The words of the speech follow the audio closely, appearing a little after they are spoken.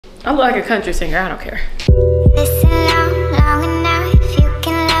I look like a country singer, I don't care. Listen long enough, you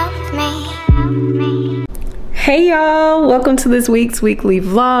can love me. Hey y'all, welcome to this week's weekly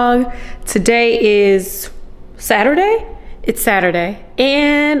vlog. Today is Saturday. It's Saturday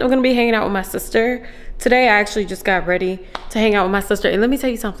and I'm gonna be hanging out with my sister. Today I actually just got ready to hang out with my sister, and let me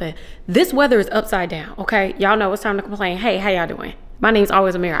tell you something. This weather is upside down, okay? Y'all know it's time to complain. Hey, how y'all doing? My name's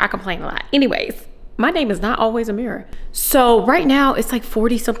Alwaysameera. I complain a lot. Anyways, my name is not Alwaysameera. So right now it's like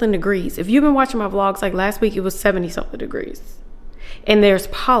 40 something degrees. If you've been watching my vlogs, like last week it was 70 something degrees. And there's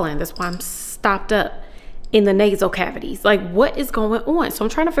pollen. That's why I'm stopped up in the nasal cavities. Like, what is going on? So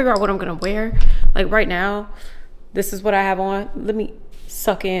I'm trying to figure out what I'm gonna wear. Like right now, this is what I have on. Let me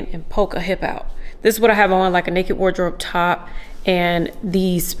suck in and poke a hip out. This is what I have on, like a naked wardrobe top and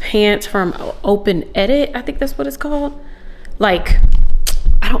these pants from Open Edit. I think that's what it's called. Like,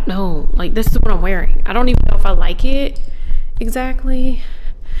 I don't know. Like, this is what I'm wearing. I don't even know if I like it exactly.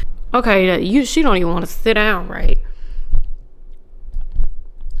 Okay, she don't even want to sit down, right?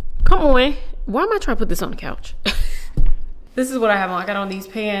 Come on. Why am I trying to put this on the couch? This is what I have on. I got on these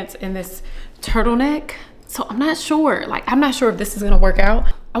pants and this turtleneck. So I'm not sure. Like, I'm not sure if this is gonna work out.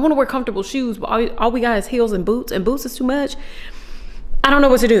 I want to wear comfortable shoes, but all we got is heels and boots is too much. I don't know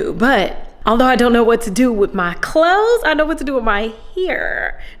what to do, but although I don't know what to do with my clothes, I know what to do with my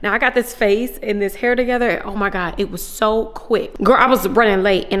hair. Now I got this face and this hair together, and oh my God, it was so quick. Girl, I was running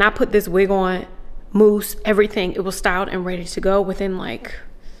late and I put this wig on, mousse, everything. It was styled and ready to go within like,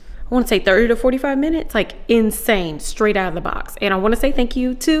 I want to say 30 to 45 minutes, like insane, straight out of the box. And I want to say thank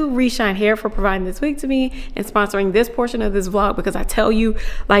you to Reshine Hair for providing this wig to me and sponsoring this portion of this vlog, because I tell you,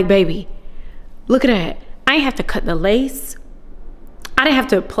 like, baby, look at that. I didn't have to cut the lace. I didn't have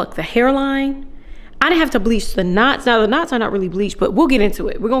to pluck the hairline. I didn't have to bleach the knots. Now the knots are not really bleached, but we'll get into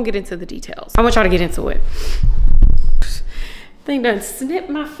it. We're gonna get into the details. I want y'all to get into it. Thing done snipped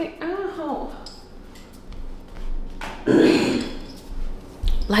my face. Oh.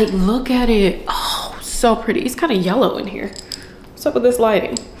 Like, look at it. Oh, so pretty. It's kind of yellow in here. What's up with this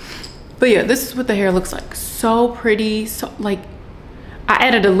lighting? But yeah, this is what the hair looks like. So pretty. So, like, I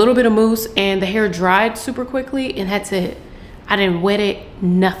added a little bit of mousse and the hair dried super quickly, and that's it. I didn't wet it,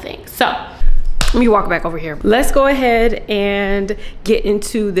 nothing. So let me walk back over here. Let's go ahead and get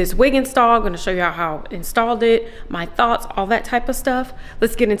into this wig install. I'm gonna show you how I installed it, my thoughts, all that type of stuff.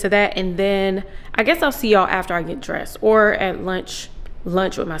 Let's get into that, and then I guess I'll see y'all after I get dressed or at lunch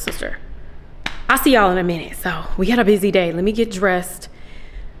with my sister. I'll see y'all in a minute. So we had a busy day. Let me get dressed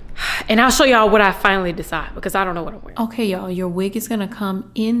and I'll show y'all what I finally decide, because I don't know what I'm wearing. Okay, y'all, your wig is gonna come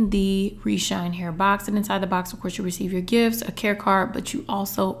in the Reshine Hair box, and inside the box, of course, you receive your gifts, a care card, but you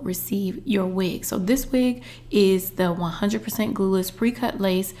also receive your wig. So this wig is the 100% glueless pre-cut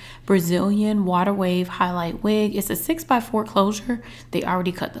lace Brazilian water wave highlight wig. It's a 6x4 closure. They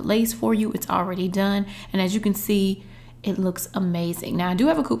already cut the lace for you. It's already done, and as you can see, it looks amazing. Now I do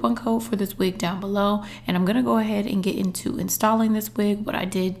have a coupon code for this wig down below, and I'm gonna go ahead and get into installing this wig, what I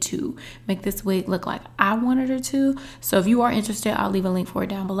did to make this wig look like I wanted her to. So if you are interested, I'll leave a link for it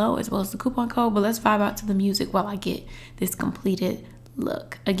down below as well as the coupon code, but let's vibe out to the music while I get this completed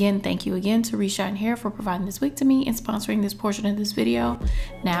look. Again, thank you again to Reshine Hair for providing this wig to me and sponsoring this portion of this video.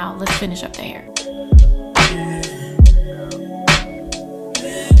 Now let's finish up the hair.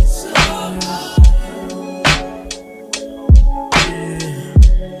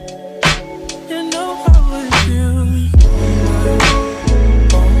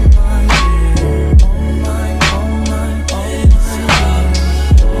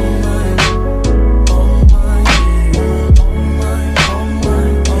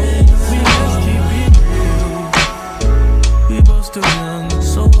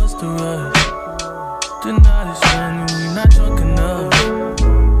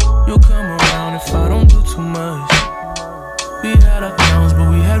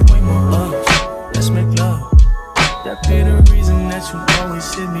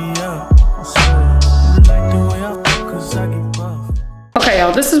 Okay,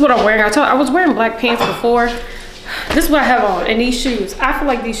 y'all, this is what I'm wearing. I was wearing black pants before. This is what I have on, and these shoes. I feel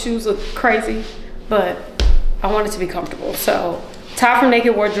like these shoes look crazy, but I want it to be comfortable. So, top from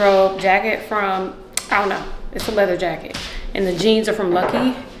Naked Wardrobe, jacket from, I don't know, it's a leather jacket. And the jeans are from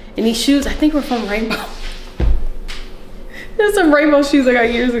Lucky. And these shoes, I think, were from Rainbow. There's some Rainbow shoes I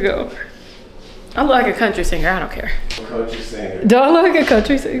got years ago. I look like a country singer, I don't care. Country singer. Do I look like a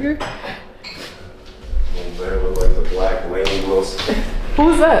country singer? Better look like the black Lady Wilson.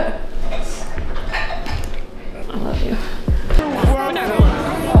 Who's that? I love you.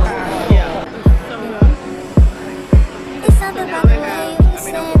 It's something about the way you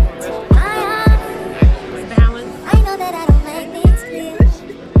listen to my heart. I know that I don't make things clear.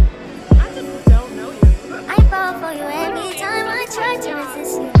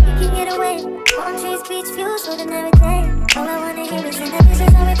 beach views with an every day. All I wanna hear is in the pieces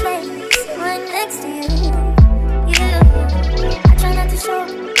I replay. Sit right next to you. I try not to show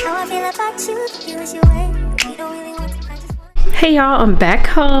how I feel about you. You is your way. You don't really want to. I just want. Hey y'all, I'm back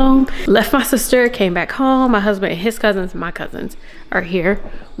home. Left my sister, came back home. My husband and his cousins, my cousins, are here.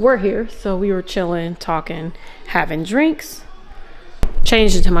 We're here, so we were chilling, talking, having drinks.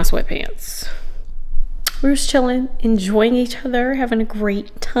 Changed into my sweatpants. We were just chilling, enjoying each other, having a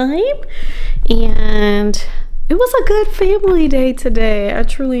great time. And it was a good family day today. I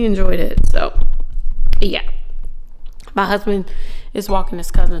truly enjoyed it. So yeah, my husband is walking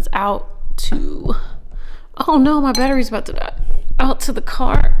his cousins out to, oh no, my battery's about to die, out to the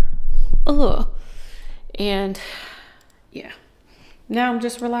car. Ugh. And yeah, now I'm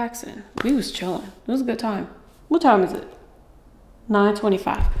just relaxing. We was chilling. It was a good time. What time is it?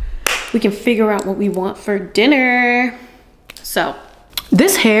 9:25. We can figure out what we want for dinner. So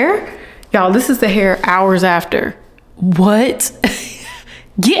this hair, y'all, this is the hair hours after. What?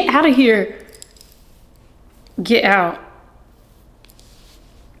 Get out of here. Get out.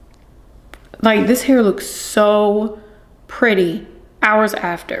 Like, this hair looks so pretty hours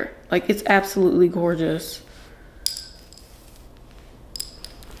after. Like, it's absolutely gorgeous.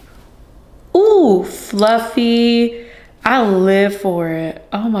 Ooh, fluffy. I live for it.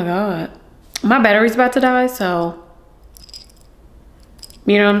 Oh my God. My battery's about to die, so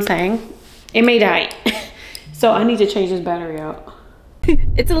you know what I'm saying? It may die. So I need to change this battery out.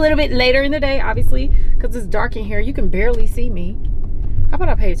 It's a little bit later in the day, obviously, because it's dark in here. You can barely see me. How about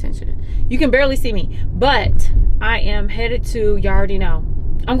I pay attention? You can barely see me, but I am headed to, you already know,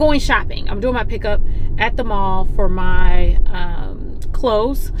 I'm going shopping. I'm doing my pickup at the mall for my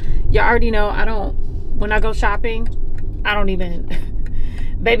clothes. You already know when I go shopping, I don't even,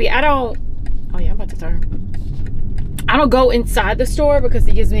 baby, I don't, oh yeah, I'm about to turn. I don't go inside the store because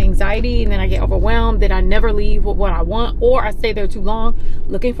it gives me anxiety and then I get overwhelmed. Then I never leave with what I want, or I stay there too long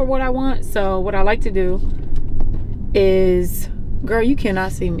looking for what I want. So what I like to do is, girl, you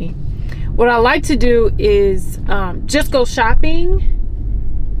cannot see me. What I like to do is just go shopping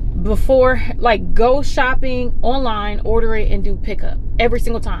before, like, go shopping online, order it, and do pickup every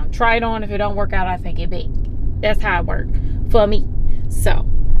single time. Try it on. If it don't work out, I take it back. That's how it works for me. So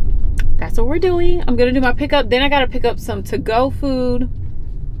that's what we're doing. I'm gonna do my pickup. Then I gotta pick up some to-go food.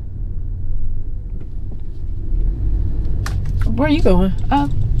 Where are you going?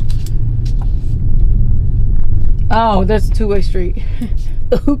 Oh, that's a two-way street.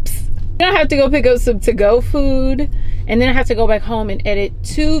 Oops. Then I have to go pick up some to-go food, and then I have to go back home and edit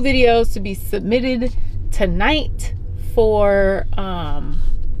 2 videos to be submitted tonight for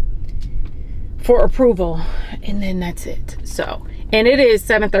approval, and then that's it. So, and it is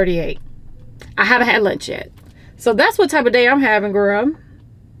 7:38. I haven't had lunch yet, so that's what type of day I'm having, girl.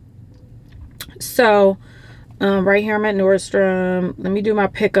 So right here I'm at Nordstrom. Let me do my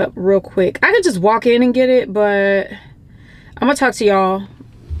pickup real quick. I could just walk in and get it, but I'm gonna talk to y'all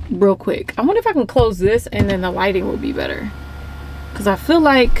real quick. I wonder if I can close this and then the lighting will be better, because I feel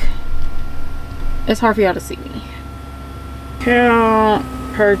like it's hard for y'all to see me. Count,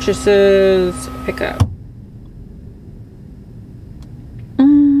 purchases, pickup.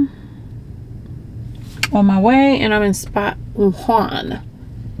 On my way, and I'm in spot 1.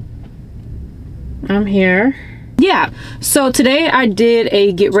 I'm here. Yeah, so today I did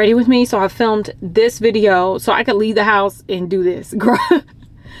a get ready with me. So I filmed this video so I could leave the house and do this. Girl,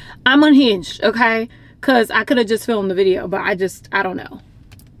 I'm unhinged, okay? Because I could have just filmed the video, but I don't know.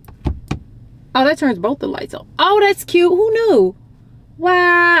 Oh, that turns both the lights on. Oh, that's cute. Who knew?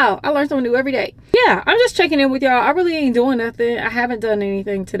 Wow, I learn something new every day. Yeah, I'm just checking in with y'all. I really ain't doing nothing. I haven't done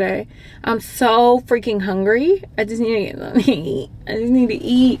anything today. I'm so freaking hungry. I just need to get something to eat. I just need to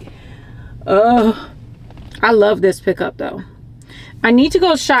eat. I love this pickup though. I need to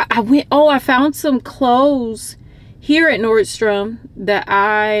go shop. I found some clothes here at Nordstrom that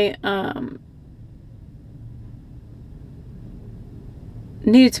I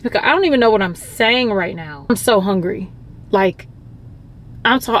needed to pick up. I don't even know what I'm saying right now. I'm so hungry. Like,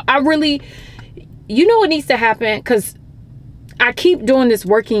 I really, you know what needs to happen? Because I keep doing this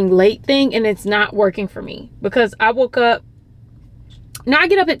working late thing and it's not working for me, because I woke up, now I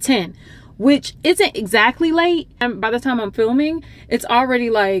get up at 10, which isn't exactly late. And by the time I'm filming, it's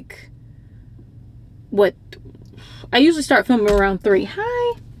already like, what? I usually start filming around 3.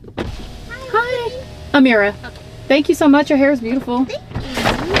 Hi. Hi. Ameera. Okay. Thank you so much. Your hair is beautiful.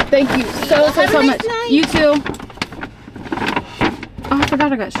 Thank you so much. You too. Oh, I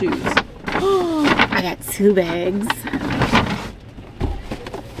forgot I got shoes. Oh, I got 2 bags.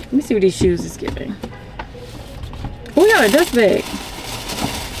 Let me see what these shoes is giving. Oh yeah, that's big.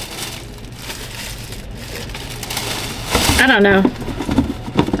 I don't know.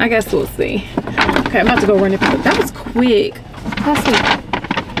 I guess we'll see. Okay, I'm about to go run it. That was quick. Let's see.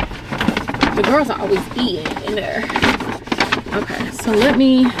 The girls are always eating in there. Okay, so I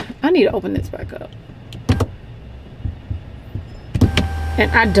need to open this back up.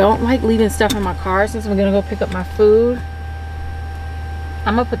 And I don't like leaving stuff in my car since I'm gonna go pick up my food.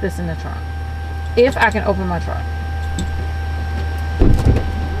 I'm gonna put this in the trunk. If I can open my trunk.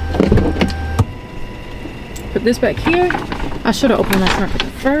 Put this back here. I should have opened my trunk at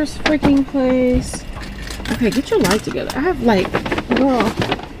the first freaking place. Okay, get your life together. I have like, girl.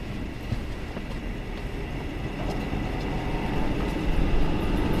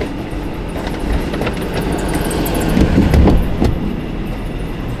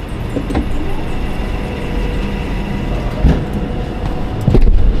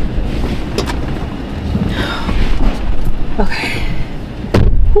 Okay.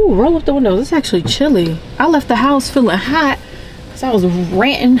 Ooh, roll up the windows. It's actually chilly. I left the house feeling hot because I was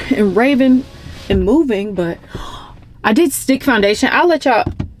ranting and raving and moving, but I did stick foundation. I'll let y'all,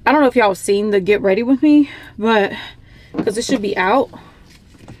 I don't know if y'all have seen the get ready with me, but because it should be out.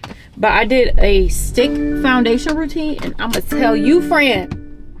 But I did a stick foundation routine, and I'm gonna tell you,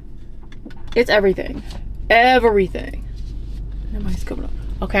 friend, it's everything. Everything. Nobody's coming up.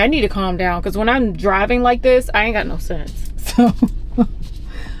 Okay, I need to calm down because when I'm driving like this, I ain't got no sense. So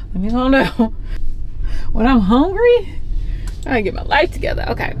let me calm down. When I'm hungry, I gotta get my life together.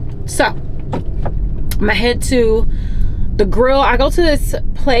 Okay, so I'm gonna head to the grill. I go to this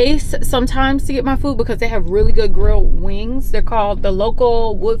place sometimes to get my food because they have really good grilled wings. They're called the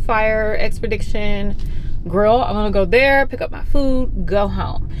Local Wood Fire Expedition Grill. I'm gonna go there, pick up my food, go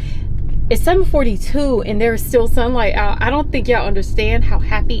home. It's 7:42 and there is still sunlight out. I don't think y'all understand how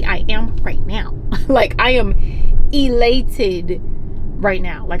happy I am right now. Like, I am elated right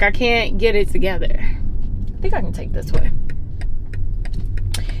now. Like, I can't get it together. I think I can take this way.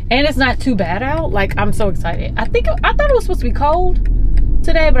 And it's not too bad out. Like, I'm so excited. I thought it was supposed to be cold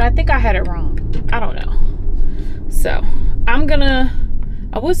today, but I think I had it wrong. I don't know. So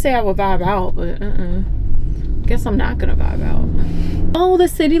I would say I would vibe out, but guess I'm not gonna vibe out. Oh, the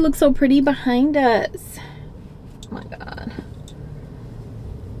city looks so pretty behind us. Oh my God.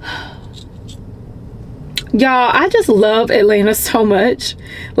 Y'all, I just love Atlanta so much.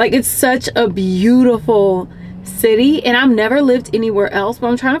 Like, it's such a beautiful city, and I've never lived anywhere else, but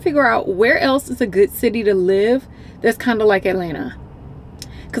I'm trying to figure out where else is a good city to live that's kind of like Atlanta.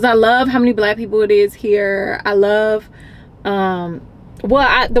 Because I love how many black people it is here. I love the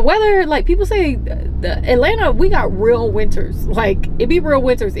weather. Like, people say the Atlanta, we got real winters. Like, it be real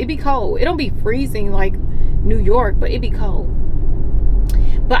winters. It be cold. It don't be freezing like New York, but it be cold.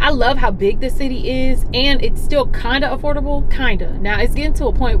 But I love how big the city is, and it's still kind of affordable. Kinda. Now it's getting to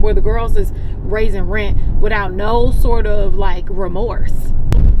a point where the girls is raising rent without no sort of like remorse.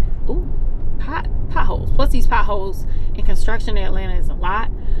 Ooh, potholes. Plus these potholes and construction in Atlanta is a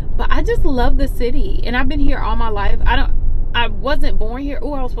lot. But I just love the city, and I've been here all my life. I wasn't born here.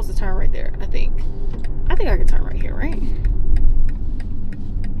 Oh, I was supposed to turn right there. I think I can turn right here, right?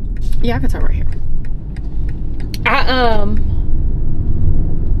 Yeah, I can turn right here.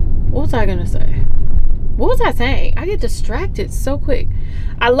 What was I gonna say? What was I saying? I get distracted so quick.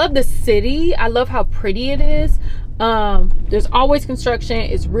 I love the city. I love how pretty it is. There's always construction.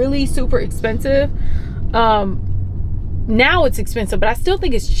 It's really super expensive. Now it's expensive, but I still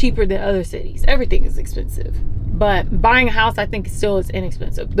think it's cheaper than other cities. Everything is expensive, but buying a house, I think, still is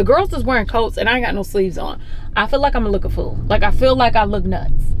inexpensive. The girls is wearing coats and I ain't got no sleeves on. I feel like I'm gonna look a fool. Like, I feel like I look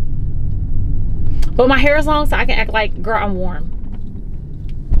nuts, but my hair is long, so I can act like, girl, I'm warm.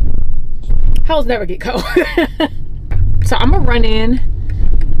 Hoes never get cold. So I'm gonna run in.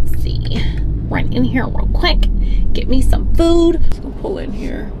 Let's see, run in here real quick, get me some food. Just gonna pull in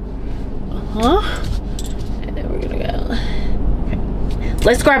here. And then we're gonna go. Okay.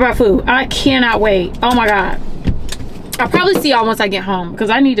 Let's grab our food. I cannot wait. Oh my God. I'll probably see y'all once I get home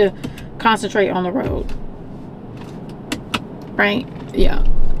because I need to concentrate on the road. Right? Yeah.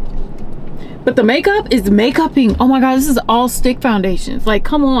 But the makeup is makeuping. Oh my God, this is all stick foundations. Like,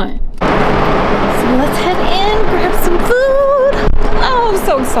 come on. So let's head in, grab some food. Oh, I'm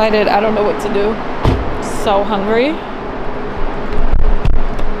so excited. I don't know what to do. So hungry.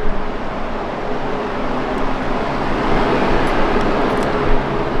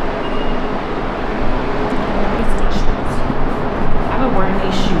 I've been wearing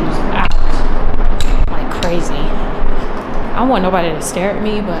these shoes out like crazy. I don't want nobody to stare at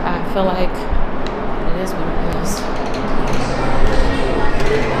me, but I feel like it is what it is.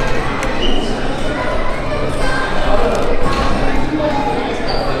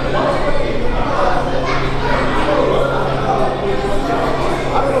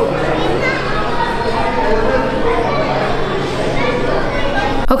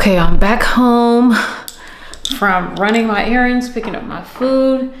 Okay, I'm back home from running my errands, picking up my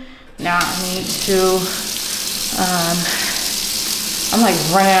food. Now I need to, I'm like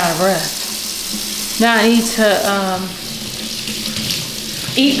running out of breath. Now I need to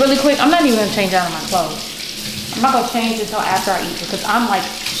eat really quick. I'm not even gonna change out of my clothes. I'm not gonna change until after I eat because I'm like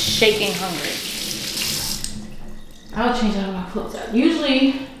shaking hungry. I'll change out of my clothes.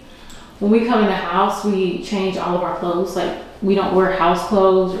 Usually when we come in the house, we change all of our clothes. Like we don't wear house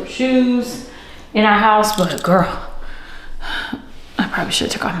clothes or shoes in our house, but girl, I probably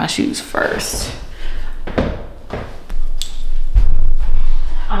should have took off my shoes first.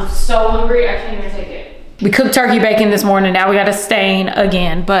 I'm so hungry, I can't even take it. We cooked turkey bacon this morning. Now we got a stain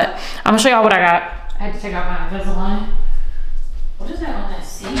again, but I'm gonna show y'all what I got. I had to take out my Invisalign. What is that on that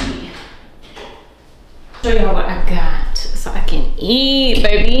seed? Show y'all what I got so I can eat,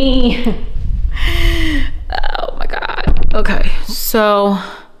 baby. Oh my God. Okay, so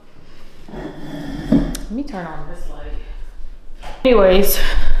let me turn on this light. Anyways,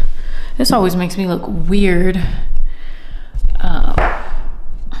 this always makes me look weird.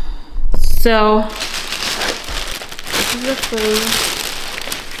 So this is the food.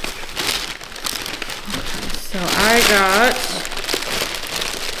 Okay, so I got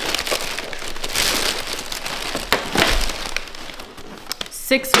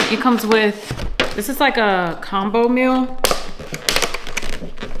it comes with, this is like a combo meal.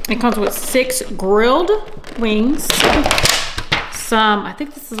 It comes with 6 grilled wings, some, I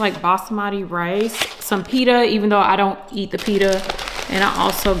think this is like basmati rice, some pita, even though I don't eat the pita. And I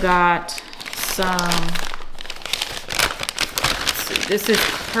also got some, let's see, this is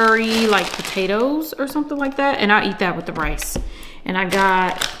curry like potatoes or something like that. And I eat that with the rice. And I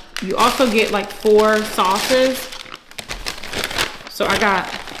got, you also get like 4 sauces. So I got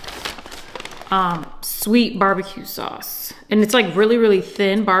sweet barbecue sauce. And it's like really, really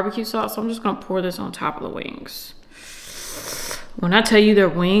thin barbecue sauce. So I'm just gonna pour this on top of the wings. When I tell you their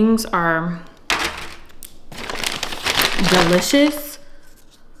wings are delicious,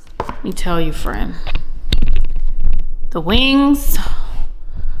 let me tell you, friend. The wings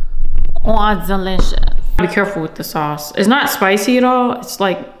are delicious. Be careful with the sauce. It's not spicy at all. It's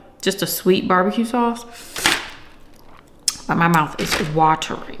like just a sweet barbecue sauce. But my mouth is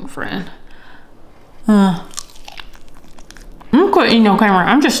watering, friend. I'm quit eating on camera.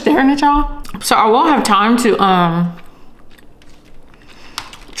 I'm just staring at y'all. So I won't have time to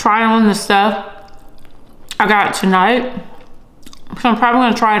try on the stuff I got tonight. So I'm probably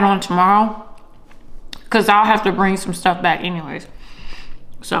gonna try it on tomorrow because I'll have to bring some stuff back anyways.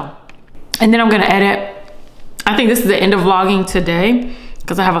 So, and then I'm gonna edit. I think this is the end of vlogging today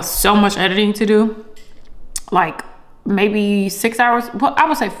because I have so much editing to do. Like maybe 6 hours, well, I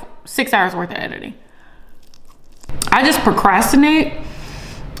would say 6 hours worth of editing. I just procrastinate.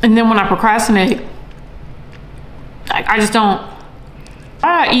 And then when I procrastinate, like I just don't,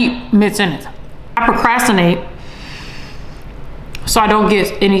 I eat mid-sentence. I procrastinate so I don't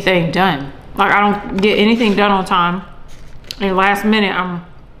get anything done. Like I don't get anything done on time. And last minute, I'm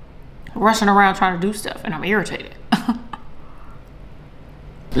rushing around trying to do stuff and I'm irritated.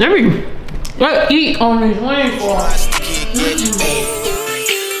 Let's eat on these wings for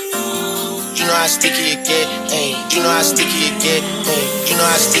You know how sticky it get, ayy. You know how sticky it get, ayy. You know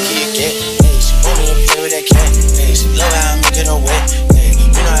how sticky it get, ayy. She want me to play with that cat, ayy. She love how I'm making her wet, ayy.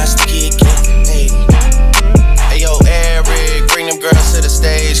 You know how sticky it get, ayy. Hey yo, Eric, bring them girls to the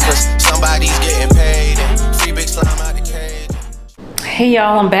stage, cause somebody's getting paid, and free big slime out the cage. Hey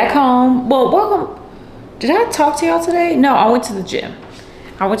y'all, I'm back home. Well, welcome. Did I talk to y'all today? No, I went to the gym.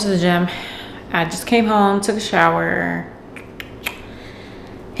 I just came home, took a shower.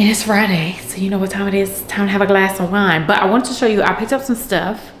 And it's Friday, so you know what time it is. It's time to have a glass of wine. But I wanted to show you, I picked up some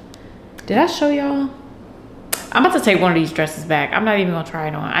stuff. Did I show y'all? I'm about to take one of these dresses back. I'm not even gonna try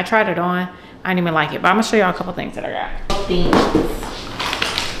it on. I tried it on, I didn't even like it. But I'm gonna show y'all a couple things that I got.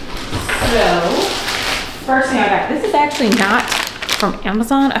 So, first thing I got, this is actually not from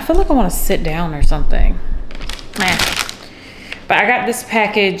Amazon. I feel like I wanna sit down or something. But I got this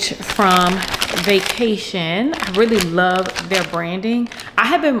package from Vacation. I really love their branding.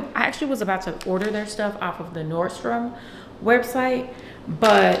 I actually was about to order their stuff off of the Nordstrom website,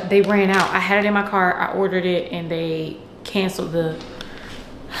 but they ran out. I had it in my car, I ordered it, and they canceled the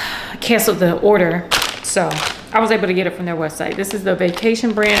order. So I was able to get it from their website. This is the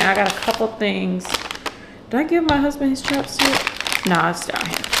Vacation brand. I got a couple things. Did I give my husband his chapstick? No, it's down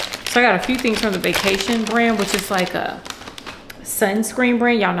here. So I got a few things from the Vacation brand, which is like a sunscreen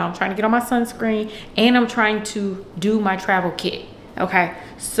brand. Y'all know I'm trying to get on my sunscreen, and I'm trying to do my travel kit. Okay,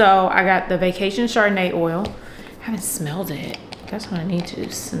 so I got the Vacation Chardonnay oil. I haven't smelled it. That's what I need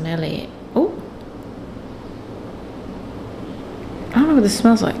to smell it. Oh, I don't know what this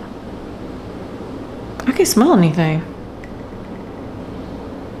smells like. I can't smell anything.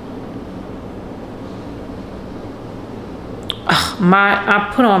 Ugh,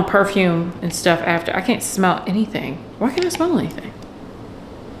 I put on perfume and stuff after. I can't smell anything. Why can't I smell anything?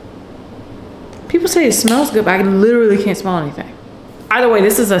 People say it smells good, but I literally can't smell anything. Either way,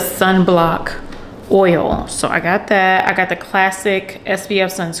 this is a sunblock oil. So I got that. I got the classic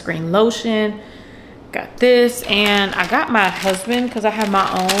SPF sunscreen lotion. Got this, and I got my husband, because I have my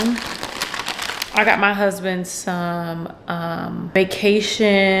own. I got my husband some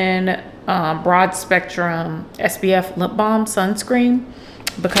Vacation broad spectrum SPF lip balm sunscreen,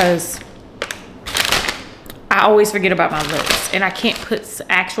 because I always forget about my lips and I can't put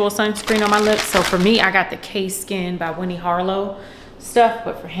actual sunscreen on my lips. So for me, I got the K Skin by Winnie Harlow stuff,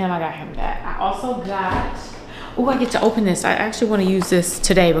 but for him, I got him that. I also got, oh, I get to open this. I actually want to use this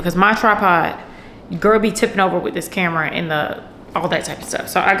today because my tripod, girl be tipping over with this camera and all that type of stuff.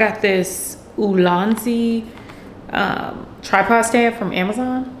 So I got this Ulanzi tripod stand from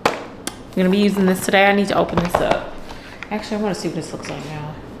Amazon. I'm gonna be using this today. I need to open this up. Actually, I want to see what this looks like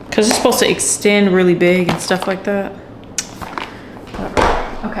now, because it's supposed to extend really big and stuff like that.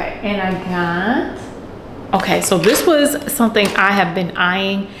 Okay, and I got, okay, so this was something I have been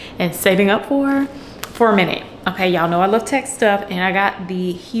eyeing and saving up for a minute. Okay, y'all know I love tech stuff, and I got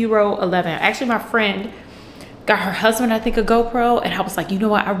the Hero 11. Actually, my friend got her husband, I think, a GoPro, and I was like, you know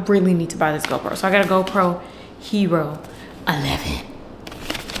what, I really need to buy this GoPro. So I got a GoPro Hero 11.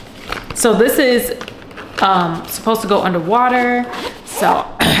 So this is supposed to go underwater. So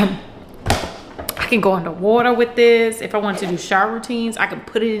I can go underwater with this. If I want to do shower routines, I can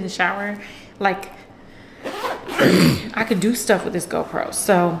put it in the shower. Like, I could do stuff with this GoPro.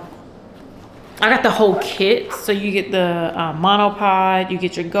 So I got the whole kit. So you get the monopod, you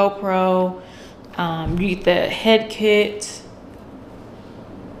get your GoPro, you get the head kit.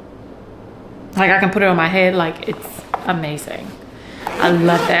 Like, I can put it on my head. Like, it's amazing. I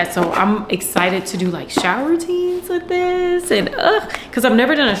love that. So I'm excited to do like shower routines with this, and because I've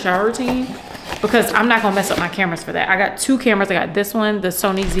never done a shower routine, because I'm not gonna mess up my cameras for that. I got two cameras. I got this one, the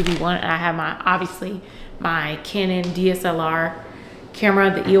Sony ZV-1, and I have my, obviously, my Canon DSLR camera,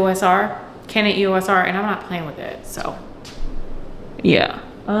 the Canon EOS R, and I'm not playing with it. So yeah,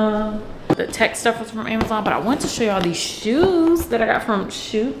 the tech stuff was from Amazon, but I want to show y'all these shoes that I got from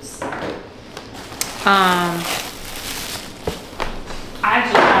Shoots. I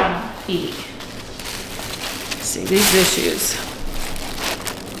actually got on my feet. Let's see, these are shoes.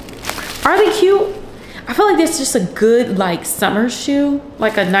 Are they cute? I feel like this is just a good like summer shoe,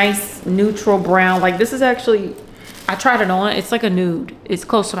 like a nice neutral brown. Like, this is actually, I tried it on. It's like a nude. It's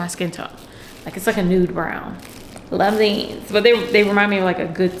close to my skin tone. Like, it's like a nude brown. Love these. But they remind me of like a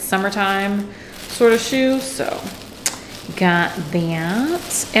good summertime sort of shoe. So got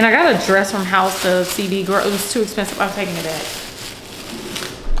that. And I got a dress from House of CB. Girl, it was too expensive. I'm taking it back.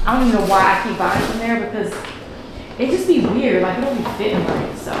 I don't even know why I keep buying from there, because it just be weird. Like, it don't be fitting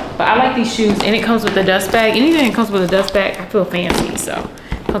right. So, but I like these shoes, and it comes with a dust bag. Anything that comes with a dust bag, I feel fancy. So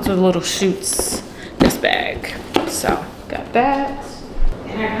it comes with a little Shoots dust bag. So got that.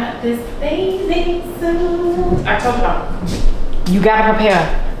 And I got this bathing suit. I told y'all, you gotta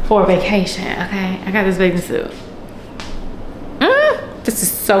prepare for a vacation, okay? I got this bathing suit. This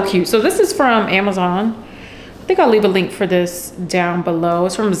is so cute. So this is from Amazon. I think I'll leave a link for this down below.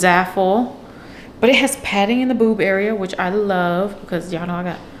 It's from Zaful, but it has padding in the boob area, which I love, because y'all know I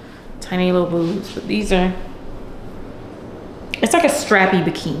got tiny little boobs. But these are, it's like a strappy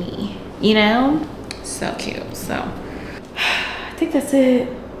bikini, you know? So cute. So I think that's it.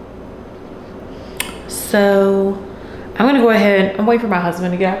 So I'm gonna go ahead and wait for my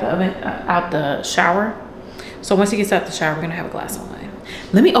husband to get out the oven, out the shower. So once he gets out the shower, we're gonna have a glass of wine.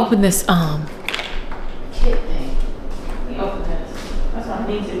 Let me open this kit thing. Let me open this. That's what I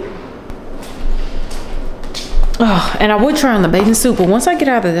need to. Oh, and I would try on the bathing suit, but once I get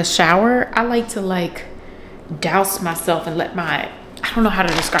out of the shower, I like to like douse myself and let my, I don't know how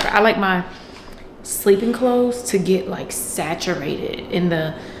to describe it. I like my sleeping clothes to get like saturated in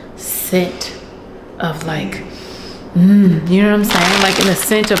the scent of like, you know what I'm saying? Like in the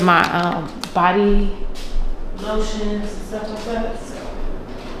scent of my body lotions and stuff like that. So.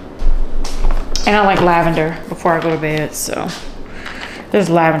 And I like lavender before I go to bed, so there's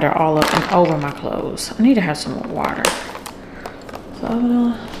lavender all up and over my clothes. I need to have some more water. So I'm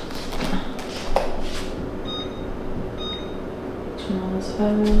gonna turn on this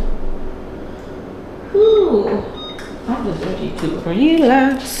oven. Ooh, I'm just ready to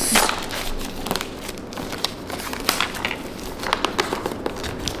relax.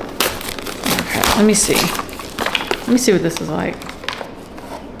 Let me see. Let me see what this is like.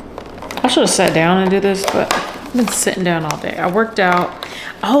 I should have sat down and did this, but I've been sitting down all day. I worked out.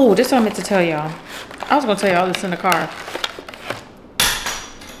 Oh, this is what I meant to tell y'all. I was gonna tell y'all this in the car.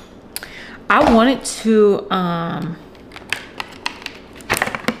 I wanted to,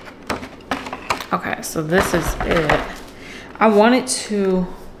 okay, so this is it. I wanted to,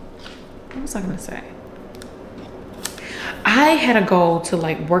 what was I gonna say? I had a goal to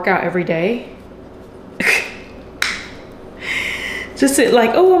like work out every day. Just to, like,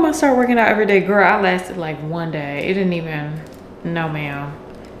 oh, I'm gonna start working out every day. Girl, I lasted like one day. It didn't even, no ma'am.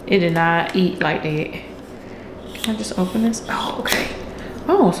 It did not eat like that. Can I just open this? Oh, okay.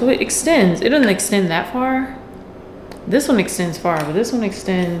 Oh, so it extends. It doesn't extend that far. This one extends far, but this one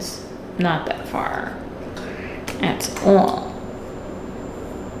extends not that far at all.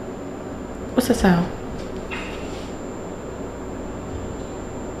 What's that sound?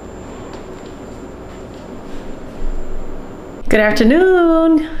 Good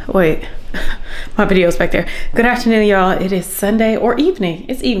afternoon. Wait, my video's back there. Good afternoon, y'all. It is Sunday or evening.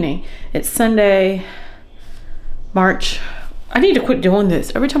 It's evening. It's Sunday, March. I need to quit doing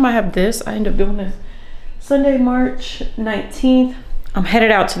this. Every time I have this, I end up doing this. Sunday, March 19th. I'm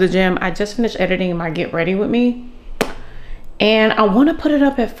headed out to the gym. I just finished editing my Get Ready With Me. And I want to put it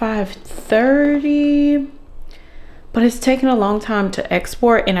up at 5:30. But it's taking a long time to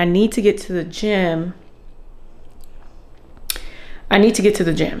export and I need to get to the gym.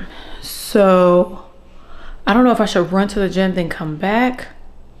 So I don't know if I should run to the gym then come back.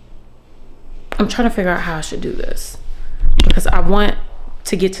 I'm trying to figure out how I should do this because I want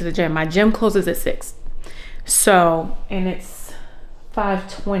to get to the gym. My gym closes at 6. So, and it's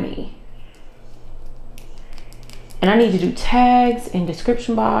 5:20. And I need to do tags and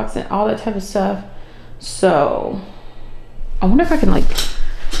description box and all that type of stuff. So I wonder if I can like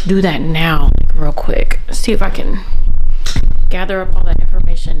do that now real quick. See if I can gather up all that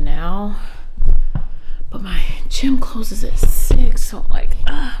information now. But my gym closes at 6, so like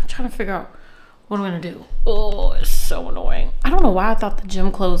I'm trying to figure out what I'm gonna do. Oh, it's so annoying. I don't know why I thought the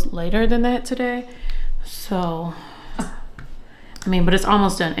gym closed later than that today. So I mean, but it's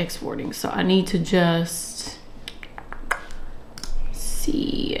almost done exporting, so I need to just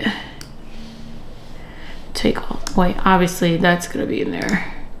see, take off. Wait, obviously that's gonna be in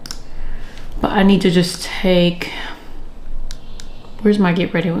there, but I need to just take, where's my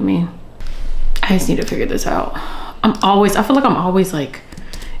Get Ready With Me? I just need to figure this out. I feel like I'm always like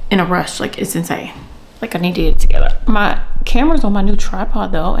in a rush. Like it's insane. Like I need to get it together. My camera's on my new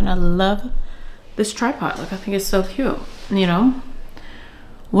tripod though, and I love this tripod. Like I think it's so cute, you know?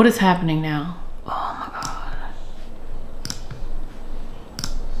 What is happening now? Oh my God.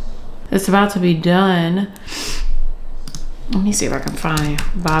 It's about to be done. Let me see if I can find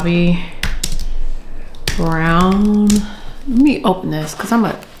Bobby Brown. Let me open this because I'm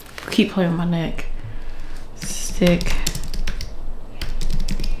gonna keep playing with my neck. Stick.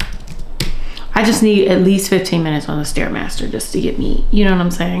 I just need at least 15 minutes on the Stairmaster just to get me, you know what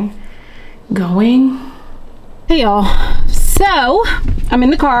I'm saying, going. Hey y'all, so I'm in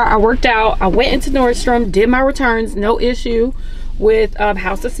the car. I worked out. I went into Nordstrom, did my returns, no issue with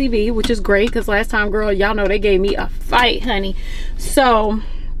House of CV, which is great because last time, girl, y'all know they gave me a fight, honey. So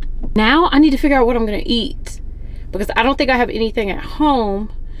now I need to figure out what I'm gonna eat, because I don't think I have anything at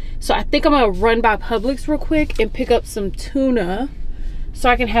home. So I think I'm gonna run by Publix real quick and pick up some tuna so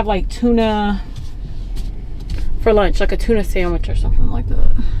I can have like tuna for lunch, like a tuna sandwich or something like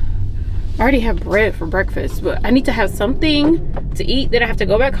that. I already have bread for breakfast, but I need to have something to eat. Then I have to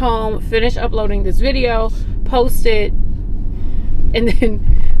go back home, finish uploading this video, post it, and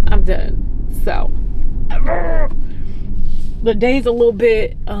then I'm done. So the day's a little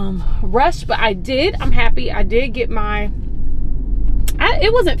bit rushed, but I'm happy. I did get my,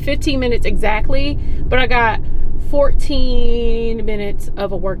 it wasn't 15 minutes exactly, but I got 14 minutes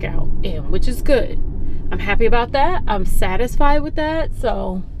of a workout in, which is good. I'm happy about that. I'm satisfied with that.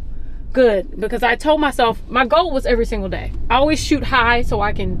 So good, because I told myself my goal was every single day. I always shoot high so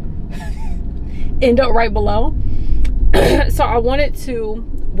I can end up right below. So I wanted to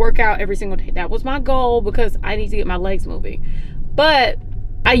work out every single day. That was my goal because I need to get my legs moving. But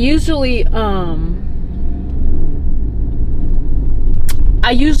I usually am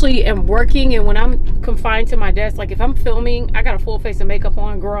working, and when I'm confined to my desk, like if I'm filming, I got a full face of makeup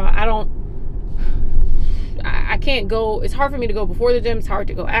on, girl. I can't go. It's hard for me to go before the gym. It's hard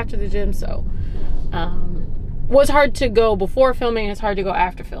to go after the gym. So well, it's hard to go before filming, and it's hard to go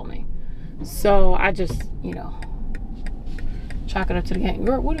after filming. So I just, you know, chalk it up to the game.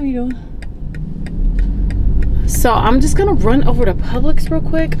 Girl, what are you doing? So I'm just gonna run over to Publix real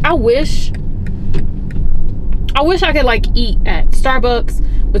quick. I wish I wish I could like eat at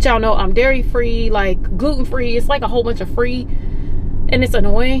Starbucks, but y'all know I'm dairy free, like gluten free. It's like a whole bunch of free, and it's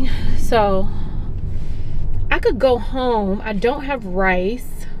annoying. So I could go home. I don't have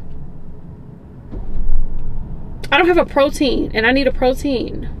rice. I don't have a protein, and I need a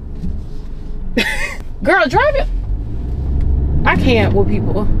protein. Girl, drive it. I can't with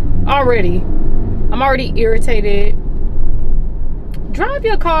people already. I'm already irritated. Drive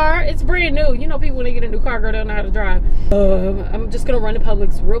your car. It's brand new. You know, people when they get a new car, girl, don't know how to drive. I'm just gonna run to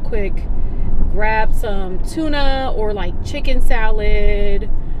Publix real quick, grab some tuna or like chicken salad.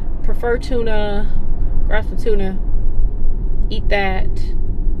 Prefer tuna. Grab some tuna. Eat that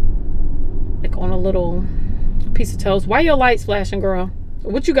like on a little piece of toast. Why your lights flashing, girl?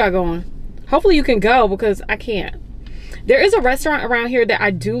 What you got going? Hopefully you can go, because I can't. There is a restaurant around here that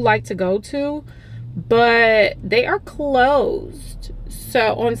I do like to go to, but they are closed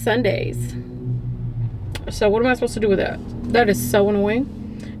so on Sundays. So what am I supposed to do with that? That is so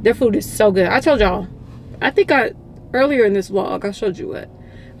annoying. Their food is so good. I told y'all, I think earlier in this vlog I showed you what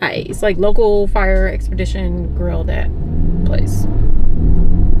I ate. It's like local fire expedition grill, that place.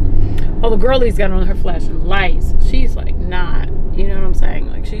 Oh, the girlie's got on her flashing lights. She's like not, you know what I'm saying?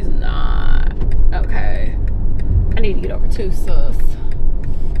 Like she's not okay. I need to get over too, sis.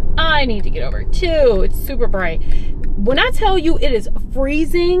 I need to get over too. It's super bright. When I tell you it is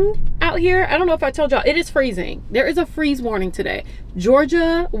freezing out here, I don't know if I told y'all, it is freezing. There is a freeze warning today.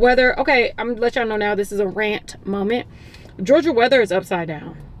 Georgia weather, okay, I'm gonna let y'all know now, this is a rant moment. Georgia weather is upside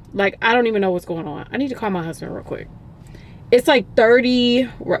down. Like, I don't even know what's going on. I need to call my husband real quick. It's like 30,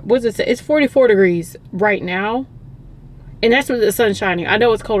 what does it say? It's 44 degrees right now. And that's with the sun shining. I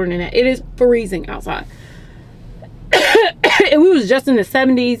know it's colder than that. It is freezing outside. And we was just in the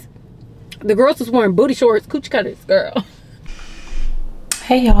 70s. The girls was wearing booty shorts, coochie cutters, girl.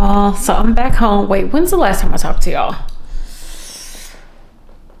 Hey y'all, so I'm back home. Wait, when's the last time I talked to y'all?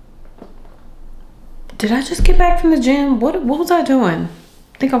 Did I just get back from the gym? What was I doing?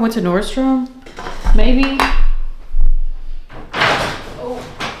 I think I went to Nordstrom, maybe. Oh,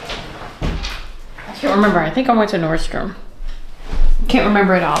 I can't remember. I think I went to Nordstrom. Can't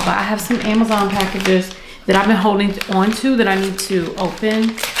remember it all, but I have some Amazon packages that I've been holding on to that I need to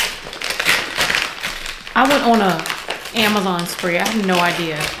open. I went on a Amazon spree. I have no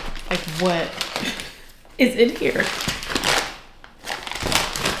idea like what is in here.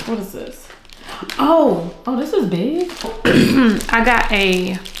 What is this? Oh, this is big. I got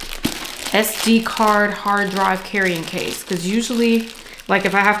a SD card hard drive carrying case, because usually like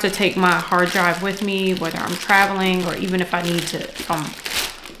if I have to take my hard drive with me, whether I'm traveling or even if I need to, if I'm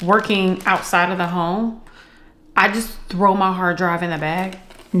working outside of the home, I just throw my hard drive in the bag.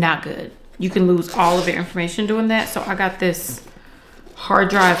 Not good. You can lose all of your information doing that. So I got this hard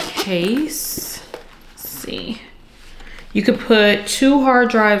drive case. Let's see. You could put 2 hard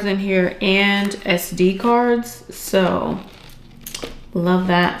drives in here and SD cards. So love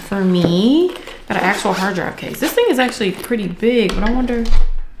that for me. Got an actual hard drive case. This thing is actually pretty big, but I wonder,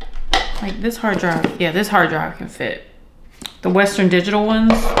 like this hard drive, yeah, this hard drive can fit. The Western Digital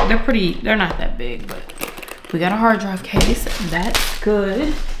ones, they're not that big, but we got a hard drive case. That's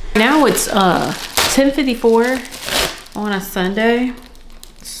good. Now it's 10:54 on a Sunday,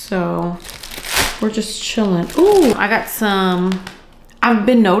 so we're just chilling. Ooh, I got some, I've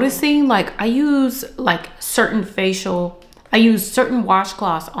been noticing like I use certain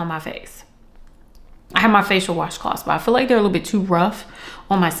washcloths on my face. I have my facial washcloths, but I feel like they're a little bit too rough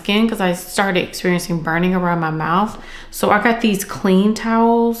on my skin because I started experiencing burning around my mouth. So I got these clean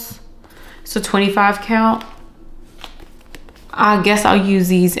towels. It's a 25 count. I guess I'll use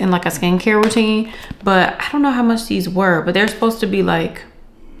these in like a skincare routine, but I don't know how much these were, but they're supposed to be like,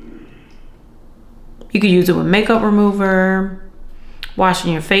 you could use it with makeup remover,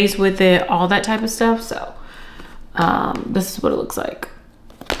 washing your face with it, all that type of stuff. So this is what it looks like.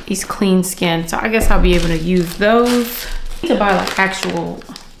 These clean skin. So I guess I'll be able to use those. I need to buy like actual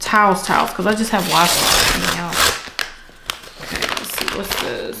towels, because I just have washcloths in the house. Okay, let's see, what's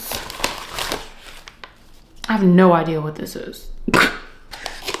this? I have no idea what this is.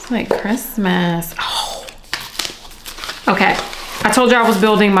 It's like Christmas. Oh. Okay, I told you I was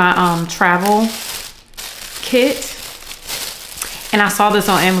building my travel kit, and I saw this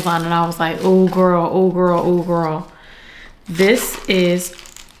on Amazon and I was like, oh girl, oh girl, oh girl. This is,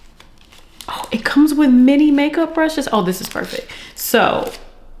 oh, it comes with mini makeup brushes. Oh, this is perfect. So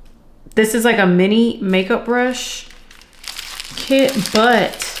this is like a mini makeup brush kit,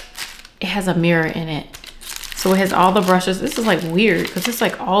 but it has a mirror in it. So it has all the brushes. This is like weird because it's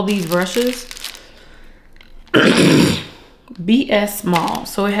like all these brushes. BS Small.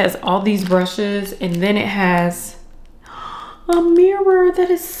 So it has all these brushes, and then it has a mirror. That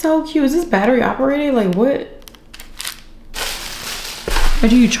is so cute. Is this battery operated? Like what? Or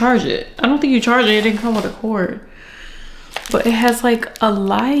do you charge it? I don't think you charge it. It didn't come with a cord. But it has like a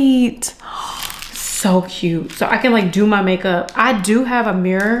light. So cute. So I can like do my makeup. I do have a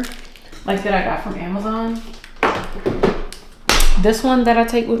mirror like that I got from Amazon. This one that I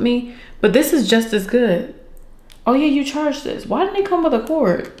take with me. But this is just as good. Oh yeah, you charge this. Why didn't it come with a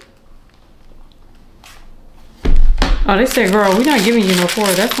cord? Oh, they said, girl, we're not giving you no cord.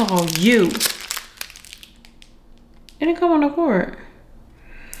 That's not all you. It didn't come on a cord.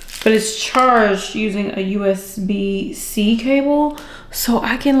 But it's charged using a USB-C cable. So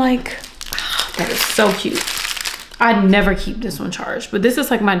I can like, that is so cute. I'd never keep this one charged. But this is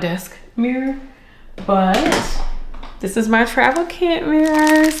like my desk mirror. But this is my travel kit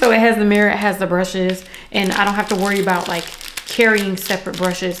mirror. So it has the mirror, it has the brushes, and I don't have to worry about like carrying separate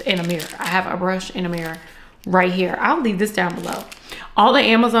brushes and a mirror. I have a brush and a mirror right here. I'll leave this down below. All the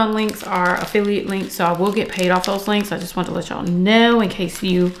Amazon links are affiliate links, so I will get paid off those links. I just want to let y'all know in case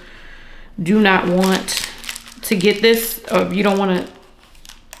you do not want to get this, or if you don't want to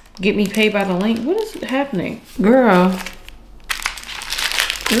get me paid by the link. What is happening? Girl,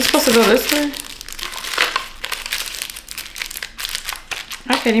 is this supposed to go this way?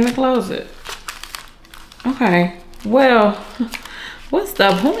 I can't even close it. Okay, well, what's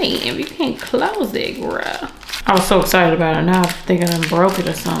the point if you can't close it, girl? I was so excited about it. Now I think I done broke it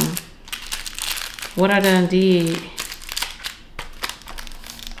or something. What I done did.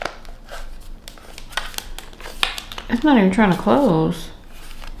 It's not even trying to close.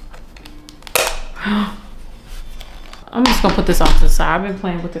 I'm just gonna put this off to the side. I've been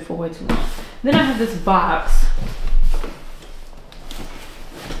playing with it for way too long. Then I have this box.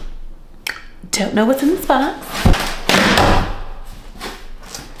 Don't know what's in this box.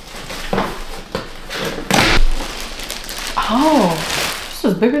 Oh, this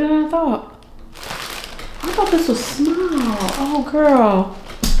is bigger than I thought. I thought this was small. Oh, girl.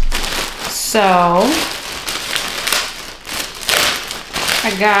 So,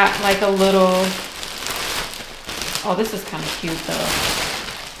 I got like a little, oh, this is kind of cute though.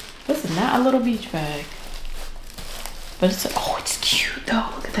 This is not a little beach bag. But it's, oh, it's cute though.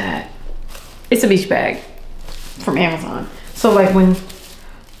 Look at that. It's a beach bag from Amazon. So like when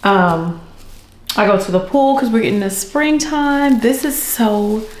I go to the pool, because we're getting the springtime, this is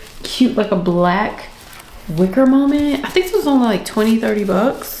so cute, like a black wicker moment. I think this was only like 20-30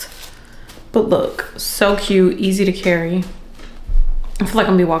 bucks. But look, so cute, easy to carry. I feel like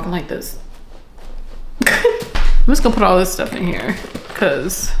I'm gonna be walking like this. I'm just gonna put all this stuff in here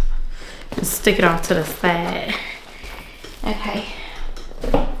because stick it off to the side. Okay.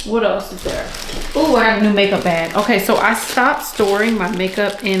 What else is there? Oh, I have a new makeup bag. Okay, so I stopped storing my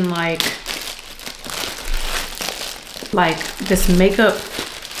makeup in like this makeup,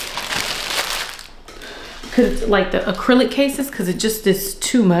 cause like the acrylic cases, cause it just is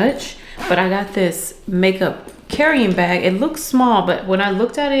too much. But I got this makeup carrying bag. It looks small, but when I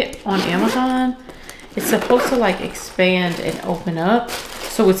looked at it on Amazon, it's supposed to like expand and open up,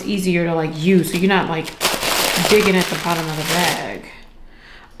 so it's easier to like use. So you're not like digging at the bottom of the bag.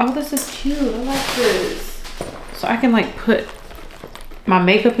 Oh, this is cute. I like this. So I can like put my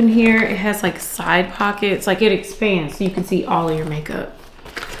makeup in here. It has like side pockets. Like it expands so you can see all of your makeup.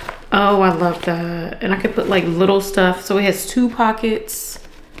 Oh, I love that. And I could put like little stuff. So it has 2 pockets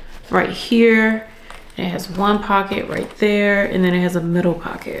right here. It has 1 pocket right there. And then it has a middle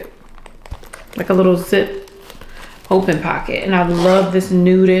pocket. Like a little zip open pocket. And I love this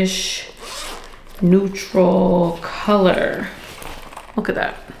nudish neutral color. Look at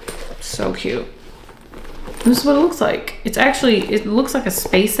that. So cute. This is what it looks like. It's actually, it looks like a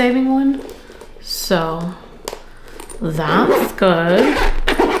space saving one. So that's good.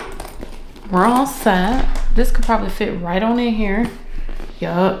 We're all set. This could probably fit right on in here.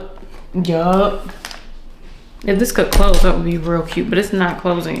 Yup. Yup. If this could close, that would be real cute, but it's not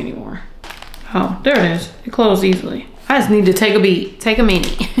closing anymore. Oh, there it is. It closed easily. I just need to take a beat. Take a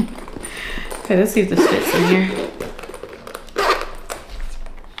mini. Okay, let's see if this fits in here.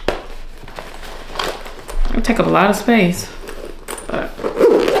 It'll take up a lot of space, but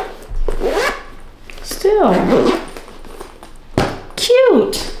still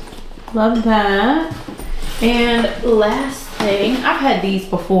cute. Love that. And last thing, I've had these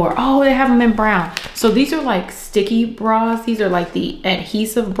before. Oh, they have them in brown. So these are like sticky bras. These are like the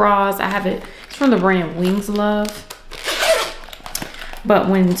adhesive bras. I have it, it's from the brand Wings Love. But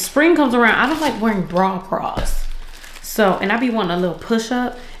when spring comes around, I don't like wearing bras. So, and I be wanting a little push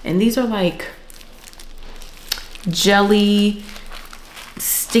up. And these are like jelly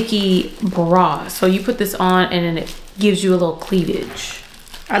sticky bra. So you put this on and then it gives you a little cleavage.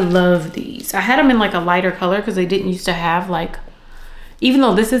 I love these. I had them in like a lighter color because they didn't used to have like, even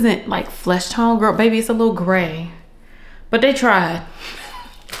though this isn't like flesh tone, girl, baby, it's a little gray. But they tried.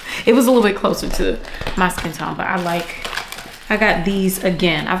 It was a little bit closer to my skin tone, but I got these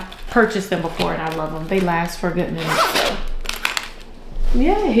again. I've purchased them before and I love them. They last for a good minute. So.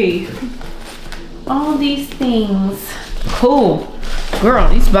 Yay. All these things. Cool. Girl,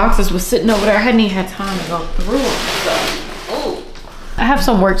 these boxes was sitting over there. I hadn't even had time to go through them. So, ooh. I have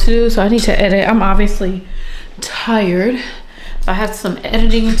some work to do, so I need to edit. I'm obviously tired. I have some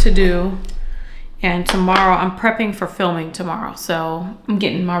editing to do. And tomorrow, I'm prepping for filming tomorrow. So I'm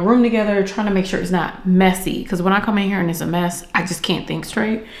getting my room together, trying to make sure it's not messy. Because when I come in here and it's a mess, I just can't think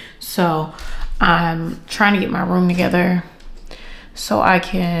straight. So I'm trying to get my room together so I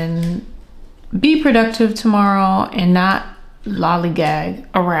can be productive tomorrow and not lollygag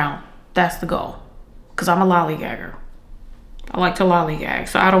around. That's the goal. Because I'm a lollygagger. I like to lollygag.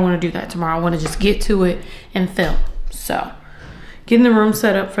 So I don't want to do that tomorrow. I want to just get to it and film. So getting the room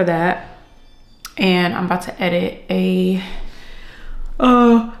set up for that. And I'm about to edit the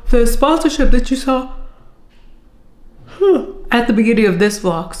sponsorship that you saw at the beginning of this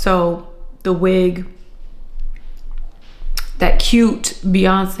vlog. So the wig, that cute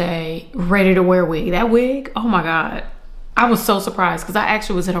Beyonce ready to wear wig, that wig, oh my God. I was so surprised because I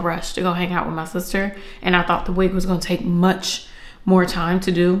actually was in a rush to go hang out with my sister and I thought the wig was gonna take much more time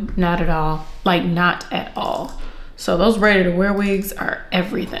to do. Not at all, like not at all. So those ready to wear wigs are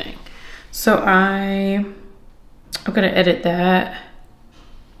everything. So I'm gonna edit that.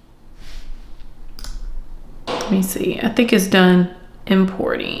 Let me see, I think it's done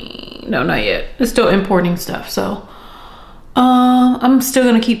importing. No, not yet. It's still importing stuff. So I'm still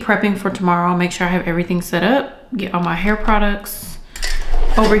gonna keep prepping for tomorrow. Make sure I have everything set up, get all my hair products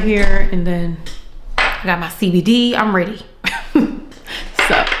over here, and then I got my CBD, I'm ready.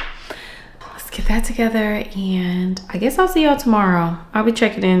 So get that together and I guess I'll see y'all tomorrow. I'll be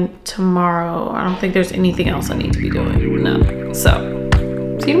checking in tomorrow. I don't think there's anything else I need to be doing. No. So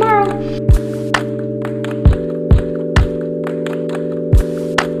see you tomorrow.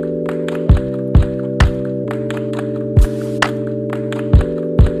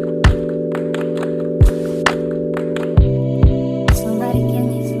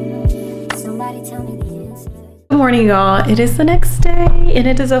 Good morning, y'all. It is the next day and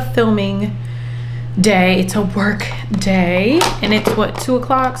it is a filming day. It's a work day and it's what, 2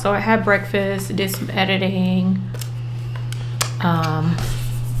 o'clock. So I had breakfast, did some editing,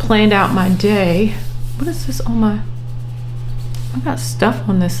 planned out my day. What is this on my, I got stuff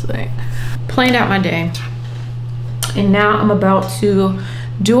on this thing. Planned out my day and now I'm about to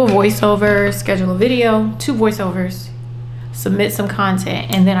do a voiceover, schedule a video, 2 voiceovers, submit some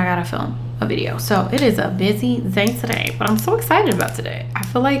content, and then I gotta film a video. So it is a busy day today, but I'm so excited about today. I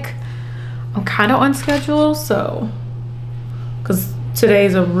feel like I'm kind of on schedule, so because today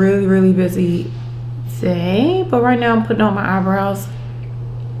is a really busy day. But right now I'm putting on my eyebrows.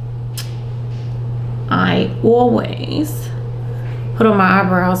 I always put on my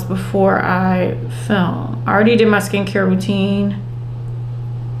eyebrows before I film. I already did my skincare routine,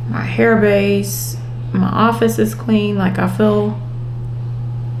 my hair base, my office is clean. Like I feel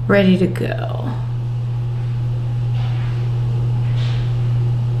ready to go.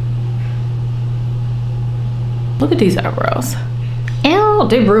 Look at these eyebrows. Ow,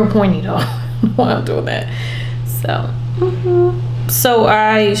 they're real pointy though. While I'm doing that. So, so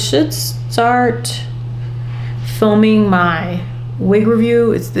I should start filming my wig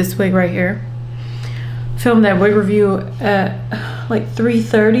review. It's this wig right here. Film that wig review at like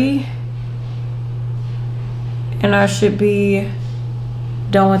 3:30. And I should be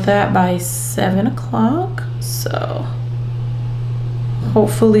done with that by 7 o'clock. So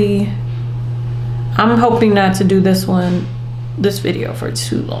hopefully, I'm hoping not to do this video for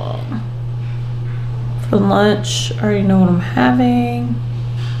too long. For lunch, I already know what I'm having.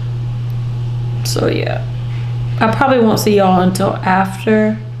 So yeah, I probably won't see y'all until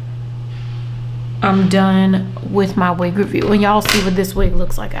after I'm done with my wig review. And y'all see what this wig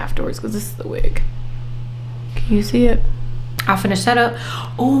looks like afterwards, because this is the wig. Can you see it? I'll finish that up.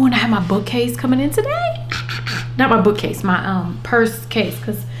 Oh, and I have my bookcase coming in today. Not my bookcase, my purse case,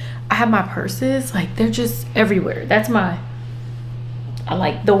 because I have my purses, like they're just everywhere. That's I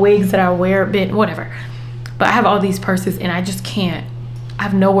like the wigs that I wear, whatever. But I have all these purses and I just can't, I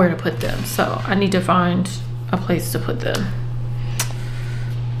have nowhere to put them. So I need to find a place to put them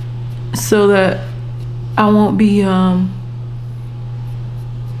so that I won't be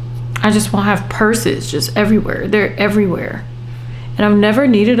I just won't have purses just everywhere. They're everywhere. And I've never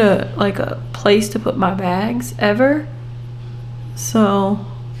needed a place to put my bags ever. So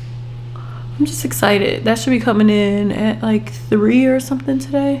I'm just excited. That should be coming in at like 3 or something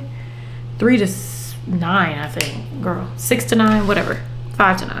today. 3 to 9, I think, girl. 6 to 9, whatever.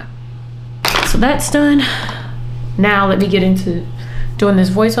 5 to 9. So that's done. Now let me get into doing this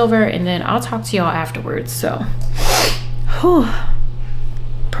voiceover, and then I'll talk to y'all afterwards. So, whew.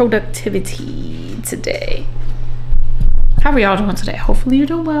 Productivity today. How are y'all doing today? Hopefully you're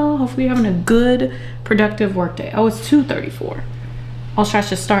doing well. Hopefully you're having a good, productive work day. Oh, it's 2:34. Oh, should I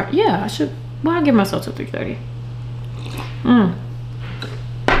just start? Yeah, I should. Well, I'll give myself to 3:30.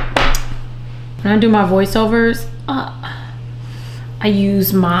 When I do my voiceovers, I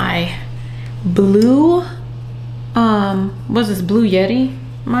use my blue, what's this, Blue Yeti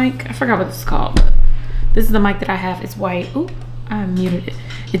mic? I forgot what this is called, but this is the mic that I have. It's white. Ooh, I muted it.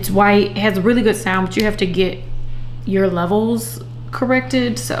 It's white. It has a really good sound, but you have to get your levels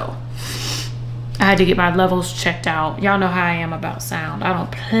corrected. So I had to get my levels checked out. Y'all know how I am about sound. I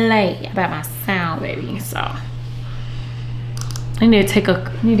don't play about my sound, baby. So I need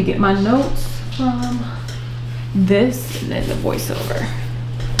to get my notes from this and then the voiceover.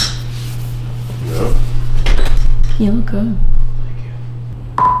 No. You look good.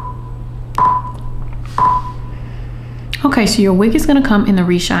 Okay, so your wig is gonna come in the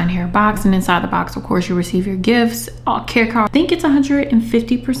Reshine Hair box, and inside the box, of course, you receive your gifts, care card. I think it's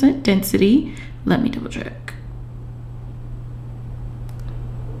 150% density. Let me double check.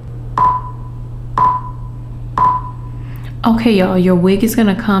 Okay, y'all, your wig is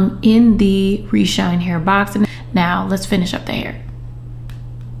gonna come in the Reshine Hair box. And now let's finish up the hair.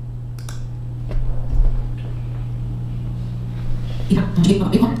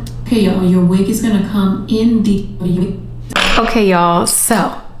 Okay, y'all, your wig is gonna come in the... Okay, y'all,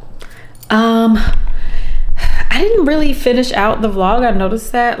 so I didn't really finish out the vlog. I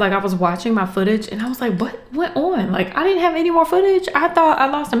noticed that, like, I was watching my footage and I was like, what went on? Like, I didn't have any more footage. I thought I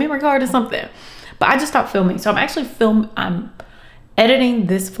lost a memory card or something, but I just stopped filming. So I'm editing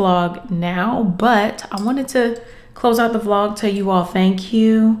this vlog now, but I wanted to close out the vlog, tell you all thank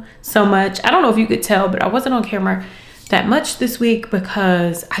you so much. I don't know if you could tell, but I wasn't on camera that much this week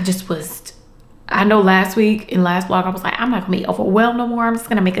because I know last week in last vlog I was like, I'm not gonna be overwhelmed no more. I'm just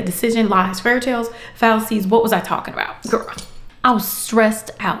gonna make a decision. Lies, fairy tales, fallacies. What was I talking about? Girl, I was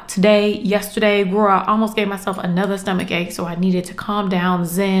stressed out today, yesterday. Girl, I almost gave myself another stomach ache, so I needed to calm down,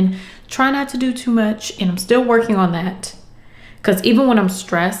 zen, try not to do too much, and I'm still working on that. Because even when I'm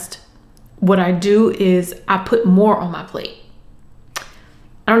stressed, what I do is I put more on my plate.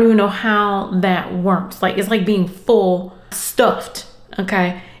 I don't even know how that works. Like, it's like being full, stuffed,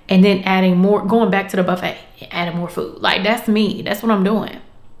 okay? And then adding more, going back to the buffet, adding more food. Like, that's me. That's what I'm doing.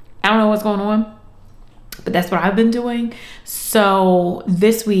 I don't know what's going on, but that's what I've been doing. So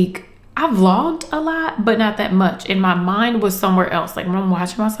this week, I vlogged a lot, but not that much. And my mind was somewhere else. Like, when I'm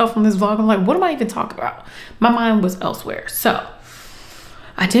watching myself on this vlog, I'm like, what am I even talking about? My mind was elsewhere. So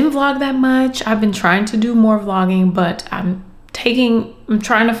I didn't vlog that much. I've been trying to do more vlogging, but I'm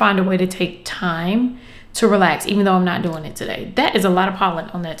trying to find a way to take time to relax, even though I'm not doing it today. That is a lot of pollen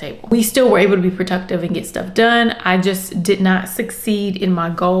on that table. We still were able to be productive and get stuff done. I just did not succeed in my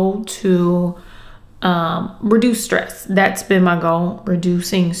goal to reduce stress. That's been my goal,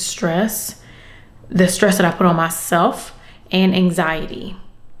 reducing stress, the stress that I put on myself, and anxiety.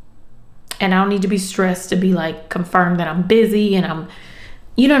 And I don't need to be stressed to be like confirmed that I'm busy and I'm,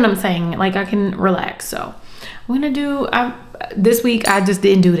 you know what I'm saying? Like, I can relax. So I'm gonna do, this week I just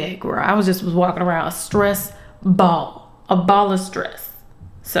didn't do that, girl. I was walking around a stress ball, a ball of stress.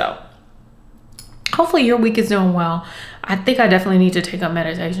 So hopefully your week is doing well. I think I definitely need to take a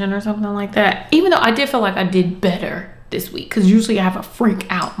meditation or something like that, even though I did feel like I did better this week, because usually I have a freak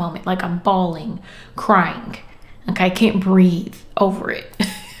out moment, like I'm bawling, crying, okay? I can't breathe over it.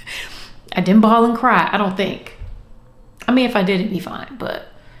 I didn't bawl and cry, I don't think. I mean, if I did, it'd be fine, but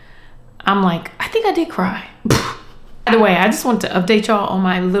I'm like, I think I did cry. By the way, I just want to update y'all on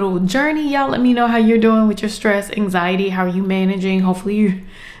my little journey. Y'all let me know how you're doing with your stress, anxiety. How are you managing? Hopefully you're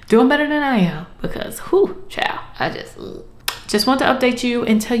doing better than I am, because whew, child, I just want to update you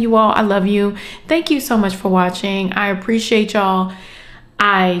and tell you all I love you. Thank you so much for watching. I appreciate y'all.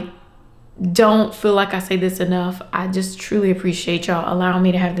 I don't feel like I say this enough. I just truly appreciate y'all allowing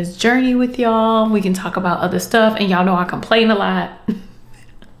me to have this journey with y'all. We can talk about other stuff, and y'all know I complain a lot.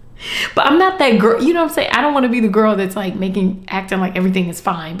 But I'm not that girl, you know what I'm saying? I don't want to be the girl that's like acting like everything is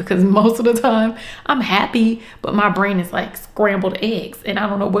fine, because most of the time I'm happy, but my brain is like scrambled eggs and I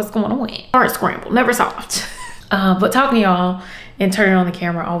don't know what's going on. Hard scrambled, never soft. But talking to y'all and turning on the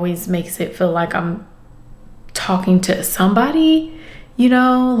camera always makes it feel like I'm talking to somebody, you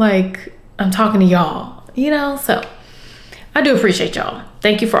know, like I'm talking to y'all, you know. So I do appreciate y'all.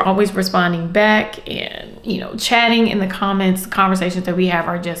 Thank you for always responding back and, you know, chatting in the comments. Conversations that we have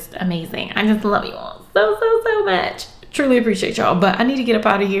are just amazing. I just love you all so much. Truly appreciate y'all. But I need to get up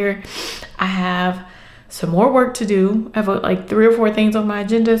out of here. I have some more work to do. I have like 3 or 4 things on my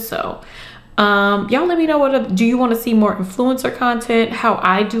agenda. So y'all let me know, do you want to see more influencer content, how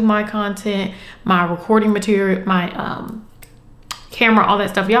I do my content, my recording material, my camera, all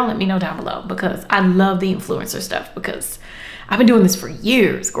that stuff. Y'all let me know down below, because I love the influencer stuff, because I've been doing this for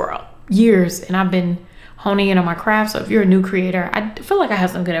years, girl, years, and I've been honing in on my craft. So if you're a new creator, I feel like I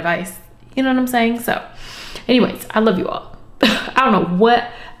have some good advice, you know what I'm saying? So anyways, I love you all. I don't know what,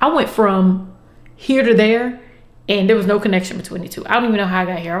 I went from here to there and there was no connection between the two. I don't even know how I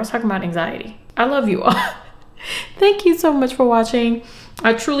got here. I was talking about anxiety. I love you all. Thank you so much for watching.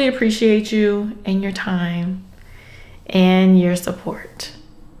 I truly appreciate you and your time and your support.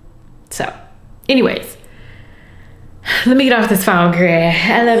 So anyways, let me get off this phone, girl.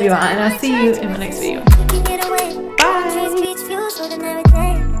 I love you all, and I'll see you in my next video.